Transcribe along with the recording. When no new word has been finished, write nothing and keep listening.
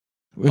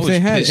If they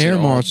had air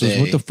marshals,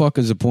 what the fuck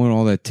is the point of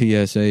all that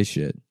TSA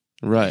shit?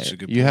 Right.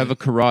 You have a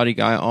karate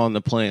guy on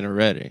the plane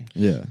already.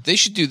 Yeah. They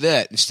should do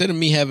that. Instead of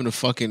me having to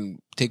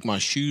fucking take my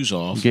shoes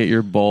off. Get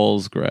your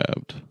balls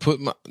grabbed.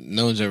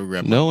 No one's ever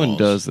grabbed my balls. No one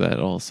does that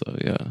also,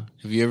 yeah.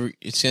 Have you ever...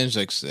 It sounds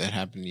like that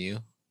happened to you.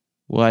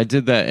 Well, I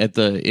did that at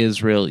the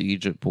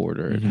Israel-Egypt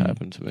border. It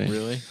happened to me.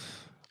 Really?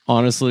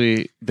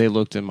 Honestly, they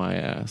looked in my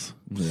ass.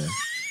 Yeah.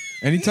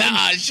 Anytime...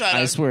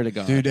 I swear to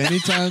God. Dude,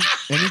 anytime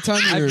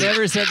you're... I've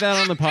never said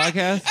that on the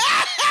podcast.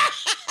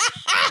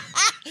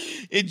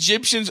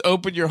 Egyptians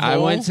open your hole? I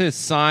went to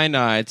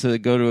Sinai to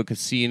go to a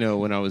casino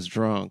when I was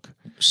drunk.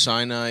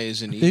 Sinai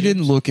is in Egypt? They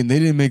didn't look in. They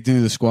didn't make do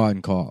the squat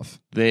and cough.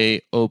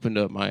 They opened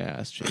up my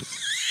ass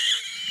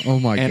cheeks. Oh,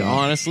 my God. And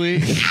honestly,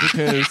 it's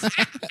because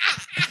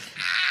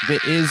the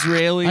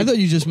Israeli... I thought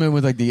you just meant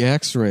with like the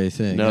X-ray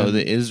thing. No,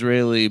 the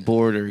Israeli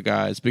border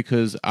guys,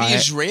 because The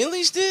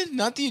Israelis did?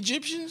 Not the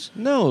Egyptians?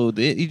 No,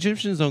 the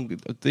Egyptians don't...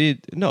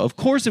 No, of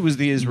course it was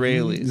the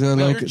Israelis.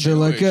 They're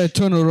like,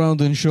 turn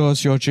around and show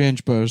us your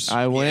change purse.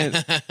 I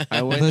went...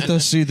 Let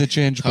us see the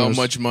change purse. How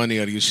much money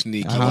are you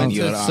sneaking I in went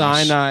your to ass?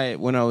 Sinai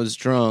when I was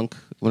drunk,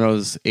 when I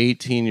was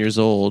 18 years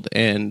old,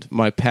 and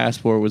my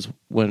passport was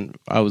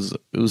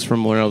it was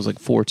from when I was like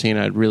 14.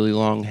 I had really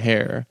long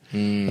hair,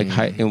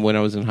 and when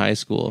I was in high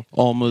school,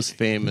 Almost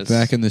Famous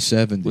back in the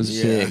 70s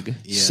was big.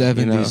 Yeah.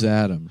 70s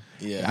Adam.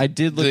 Yeah. I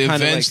did look the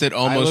kind of events like that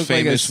Almost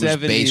Famous like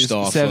was based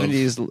off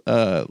 70s,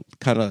 of.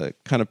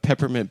 kind of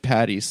peppermint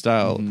patty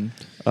style. You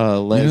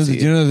know,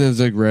 there's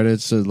like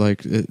Reddits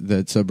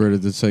that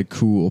subreddit that's like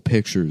cool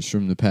pictures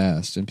from the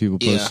past, and people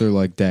post their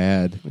like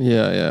dad,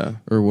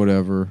 or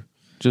whatever.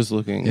 Just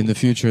looking. In the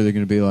future, they're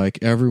going to be like,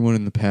 everyone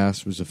in the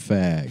past was a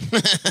fag.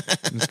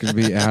 It's going to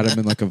be Adam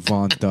in like a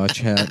Von Dutch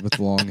hat with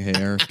long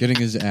hair, getting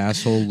his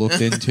asshole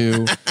looked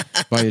into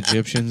by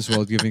Egyptians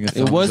while giving a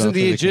thumbs up. It wasn't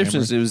the to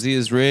Egyptians, camera. it was the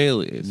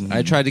Israelis.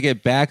 I tried to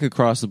get back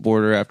across the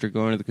border after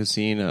going to the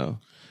casino.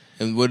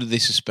 And what did they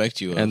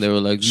suspect you of? And they were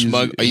like,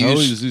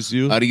 is this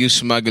you? Are you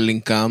smuggling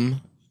cum?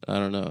 I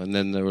don't know. And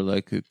then they were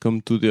like,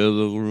 come to the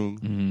other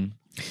room.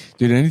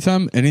 Dude,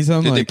 anytime Did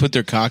like, they put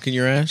their cock in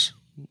your ass?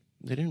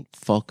 They didn't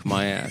fuck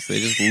my ass.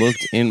 They just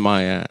looked in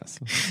my ass.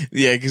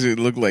 Yeah, because it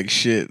looked like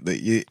shit.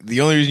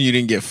 The only reason you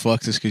didn't get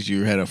fucked is because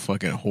you had a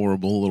fucking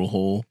horrible little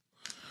hole.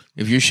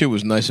 If your shit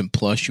was nice and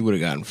plush, you would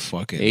have gotten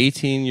fucking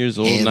 18 years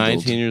old, handled.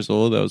 19 years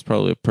old, that was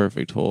probably a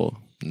perfect hole.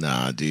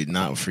 Nah, dude,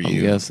 not for I'm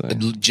you. guessing.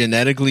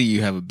 Genetically,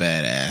 you have a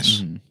bad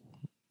ass.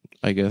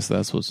 I guess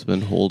that's what's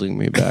been holding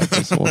me back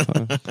this whole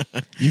time.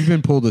 you've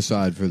been pulled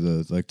aside for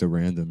the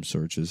random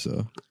searches,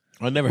 though.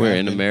 I never. Where,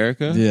 in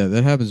America? Yeah,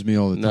 that happens to me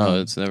all the time. No,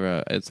 it's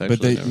never. It's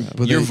actually never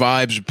happened. Your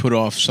vibes put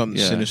off something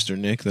sinister,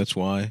 Nick. That's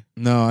why.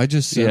 No, I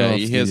just set off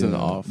he has an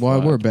off. Well, I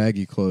vibe. wear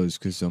baggy clothes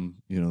because I'm,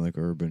 like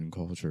urban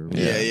culture.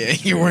 Yeah.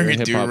 You're wearing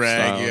a Hip-hop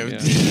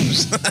do-rag.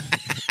 style,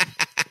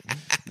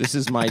 This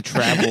is my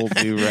travel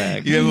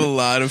do-rag. You have a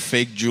lot of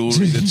fake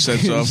jewelry that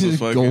sets off the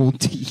fucking gold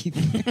teeth.